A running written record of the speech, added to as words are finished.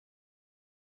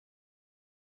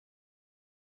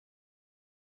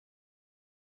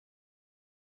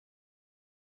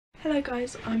Hello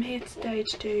guys, I'm here today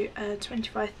to do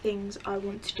 25 things I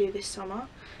want to do this summer.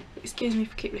 Excuse me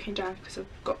for keep looking down because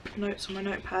I've got notes on my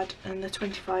notepad and the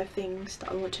 25 things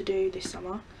that I want to do this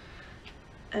summer.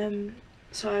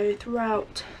 So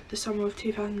throughout the summer of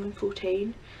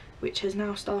 2014, which has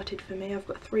now started for me, I've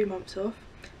got 3 months off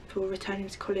for returning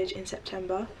to college in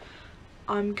September.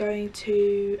 I'm going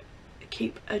to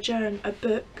keep a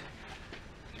book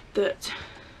that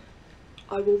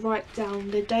I will write down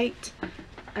the date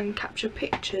and capture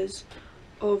pictures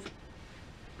of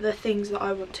the things that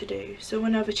I want to do. So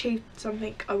when I've achieved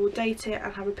something, I will date it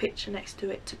and have a picture next to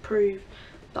it to prove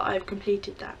that I've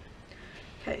completed that.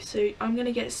 Okay, so I'm going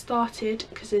to get started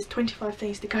because there's 25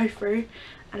 things to go through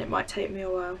and it might take me a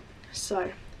while.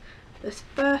 So the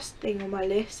first thing on my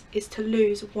list is to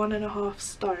lose 1.5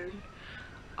 stone.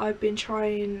 I've been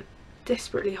trying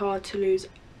desperately hard to lose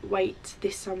weight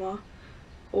this summer,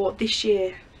 or this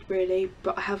year really,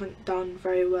 but I haven't done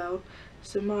very well.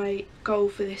 So my goal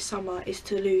for this summer is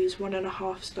to lose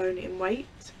 1.5 stone in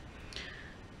weight.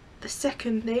 The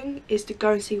second thing is to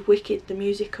go and see Wicked the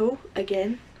musical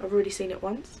again. I've already seen it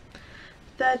once.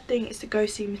 Third thing is to go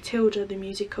see Matilda the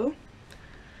musical.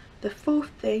 The fourth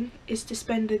thing is to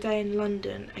spend a day in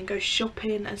London and go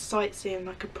shopping and sightseeing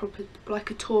like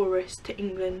a tourist to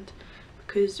England,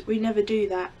 because we never do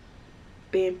that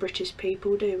being British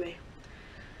people, do we?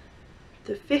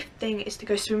 The fifth thing is to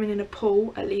go swimming in a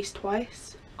pool at least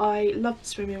twice. I loved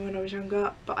swimming when I was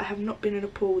younger, but I have not been in a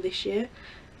pool this year,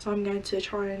 so I'm going to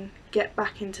try and get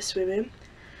back into swimming.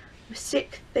 The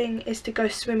sixth thing is to go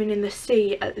swimming in the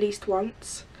sea at least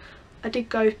once. I did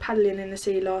go paddling in the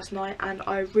sea last night and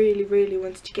I really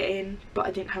wanted to get in, but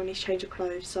I didn't have any change of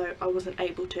clothes, so I wasn't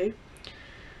able to.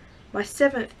 My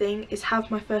seventh thing is have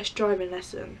my first driving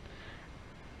lesson.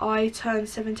 I turned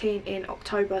 17 in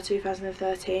October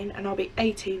 2013 and I'll be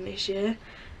 18 this year,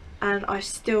 and I've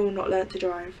still not learnt to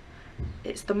drive.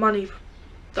 It's the money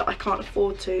that I can't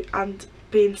afford to and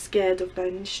being scared of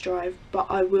learning to drive, but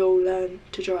I will learn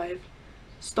to drive.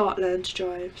 Start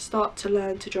to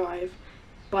learn to drive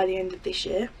by the end of this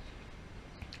year.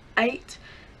 8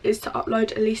 is to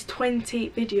upload at least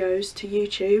 20 videos to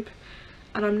YouTube,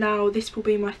 and this will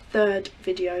be my 3rd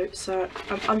video, so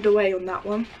I'm underway on that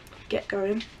one. Get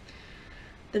going.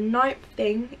 The 9th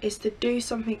thing is to do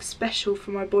something special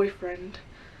for my boyfriend.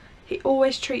 He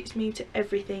always treats me to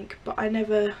everything, but I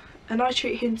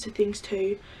treat him to things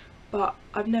too, but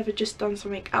I've never just done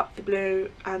something out of the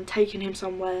blue and taken him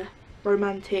somewhere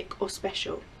romantic or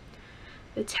special.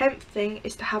 The 10th thing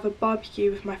is to have a barbecue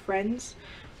with my friends.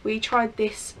 We tried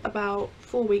this about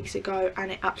 4 weeks ago and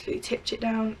it absolutely tipped it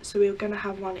down, so we're going to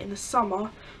have one in the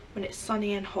summer when it's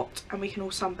sunny and hot and we can all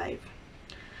sunbathe.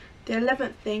 The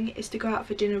 11th thing is to go out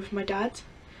for dinner with my dad.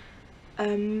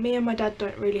 Me and my dad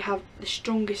don't really have the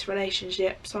strongest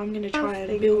relationship, so I'm going to try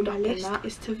and build up on that.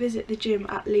 Is to visit the gym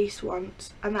at least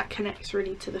once, and that connects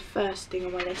really to the first thing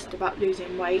on my list about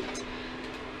losing weight,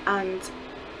 and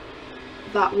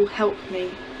that will help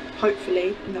me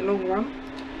hopefully in the long run.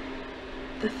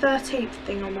 The 13th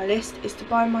thing on my list is to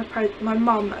buy my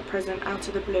mum a present out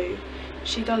of the blue.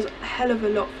 She does a hell of a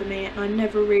lot for me and I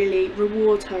never really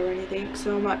reward her or anything,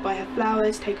 so I might buy her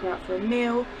flowers, take her out for a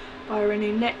meal, buy her a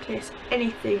new necklace,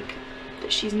 anything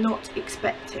that she's not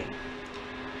expecting.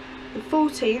 The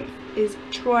 14th is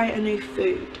try a new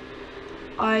food.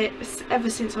 Ever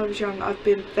since I was young, I've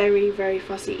been very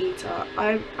fussy eater.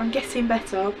 I'm getting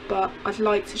better, but I'd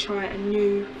like to try a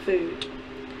new food.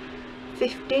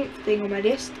 15th thing on my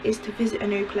list is to visit a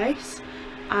new place,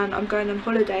 and I'm going on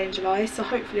holiday in July, so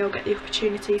hopefully I'll get the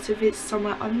opportunity to visit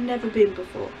somewhere I've never been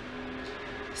before.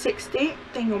 16th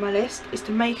thing on my list is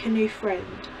to make a new friend.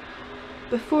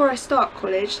 Before I start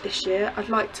college this year, I'd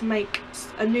like to make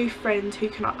a new friend who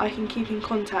I can keep in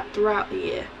contact throughout the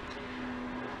year.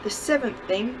 The 7th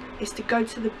thing is to go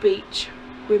to the beach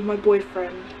with my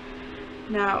boyfriend.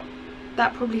 Now,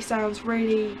 that probably sounds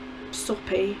really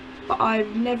soppy, but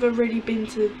I've never really been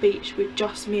to the beach with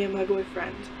just me and my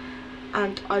boyfriend,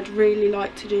 and I'd really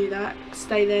like to do that.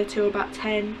 Stay there till about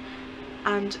 10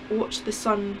 and watch the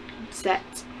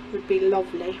sunset would be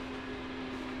lovely.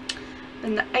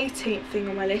 And the 18th thing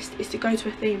on my list is to go to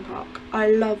a theme park. I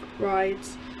love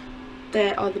rides.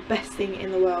 They are the best thing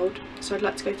in the world, so I'd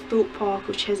like to go to Thorpe Park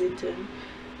or Chesington,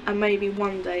 and maybe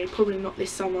one day, probably not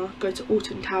this summer, go to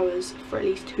Alton Towers for at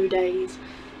least 2 days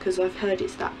because I've heard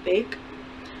it's that big.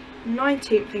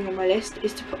 19th thing on my list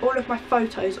is to put all of my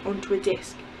photos onto a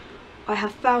disc. I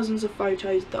have thousands of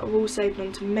photos that are all saved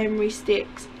onto memory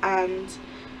sticks and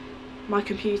my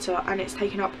computer, and it's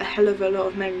taken up a hell of a lot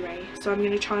of memory, so I'm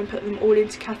going to try and put them all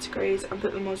into categories and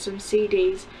put them on some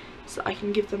CDs so that I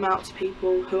can give them out to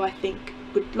people who I think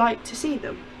would like to see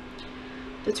them.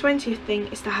 The 20th thing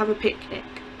is to have a picnic.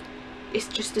 It's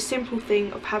just a simple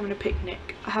thing of having a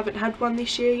picnic. I haven't had one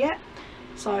this year yet,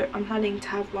 so I'm planning to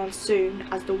have one soon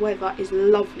as the weather is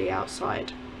lovely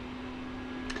outside.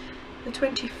 The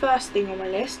 21st thing on my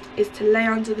list is to lay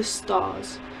under the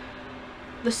stars.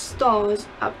 The stars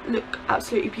look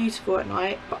absolutely beautiful at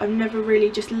night, but I've never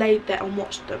really just laid there and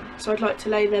watched them, so I'd like to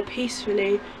lay there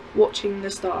peacefully watching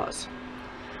the stars.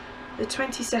 The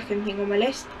 22nd thing on my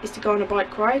list is to go on a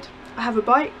bike ride. I have a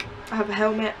bike, I have a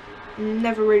helmet,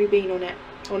 never really been on it,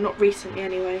 or not recently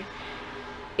anyway.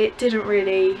 It didn't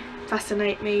really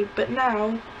fascinate me, but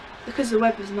now, because the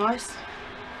weather's nice,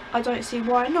 I don't see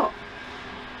why not.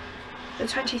 The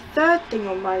 23rd thing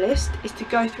on my list is to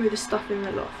go through the stuff in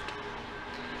the loft.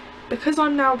 Because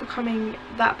I'm now becoming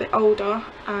that bit older,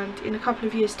 and in a couple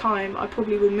of years' time I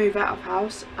probably will move out of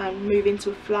house and move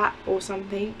into a flat or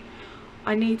something,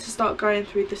 I need to start going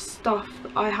through the stuff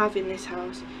that I have in this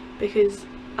house, because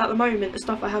at the moment the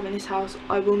stuff I have in this house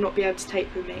I will not be able to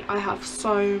take with me. I have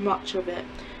so much of it,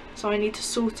 so I need to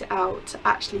sort it out to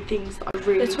actually things that I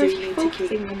really do need to keep. The 24th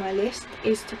thing on my list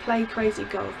is to play crazy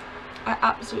golf. I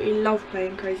absolutely love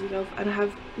playing crazy golf, and I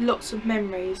have lots of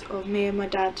memories of me and my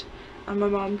dad and my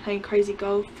mum playing crazy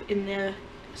golf in the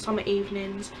summer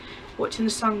evenings, watching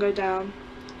the sun go down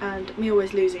and me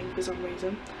always losing for some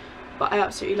reason, but I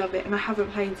absolutely love it, and I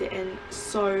haven't played it in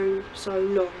so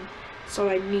long, so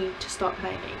I need to start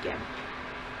playing it again.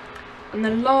 And the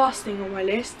last thing on my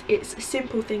list, it's a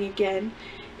simple thing again,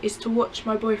 is to watch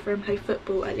my boyfriend play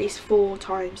football at least 4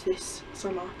 times this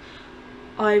summer.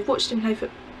 I've watched him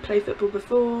play football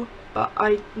before, but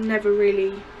I never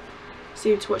really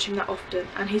seem to watch him that often,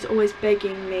 and he's always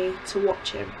begging me to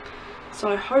watch him.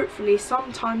 So hopefully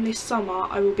sometime this summer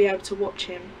I will be able to watch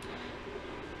him,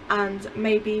 and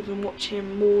maybe even watch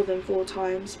him more than 4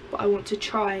 times, but I want to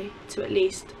try to at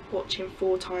least watch him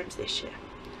 4 times this year.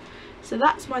 So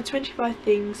that's my 25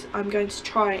 things I'm going to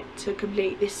try to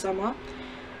complete this summer.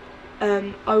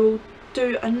 I will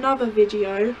do another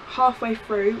video halfway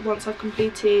through once I've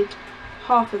completed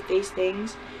half of these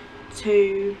things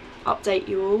to update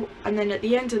you all, and then at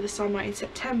the end of the summer in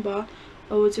September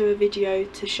I will do a video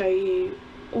to show you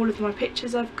all of my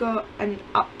pictures I've got and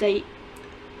update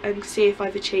and see if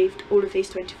I've achieved all of these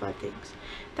 25 things.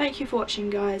 Thank you for watching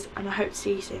guys, and I hope to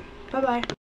see you soon. Bye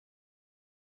bye.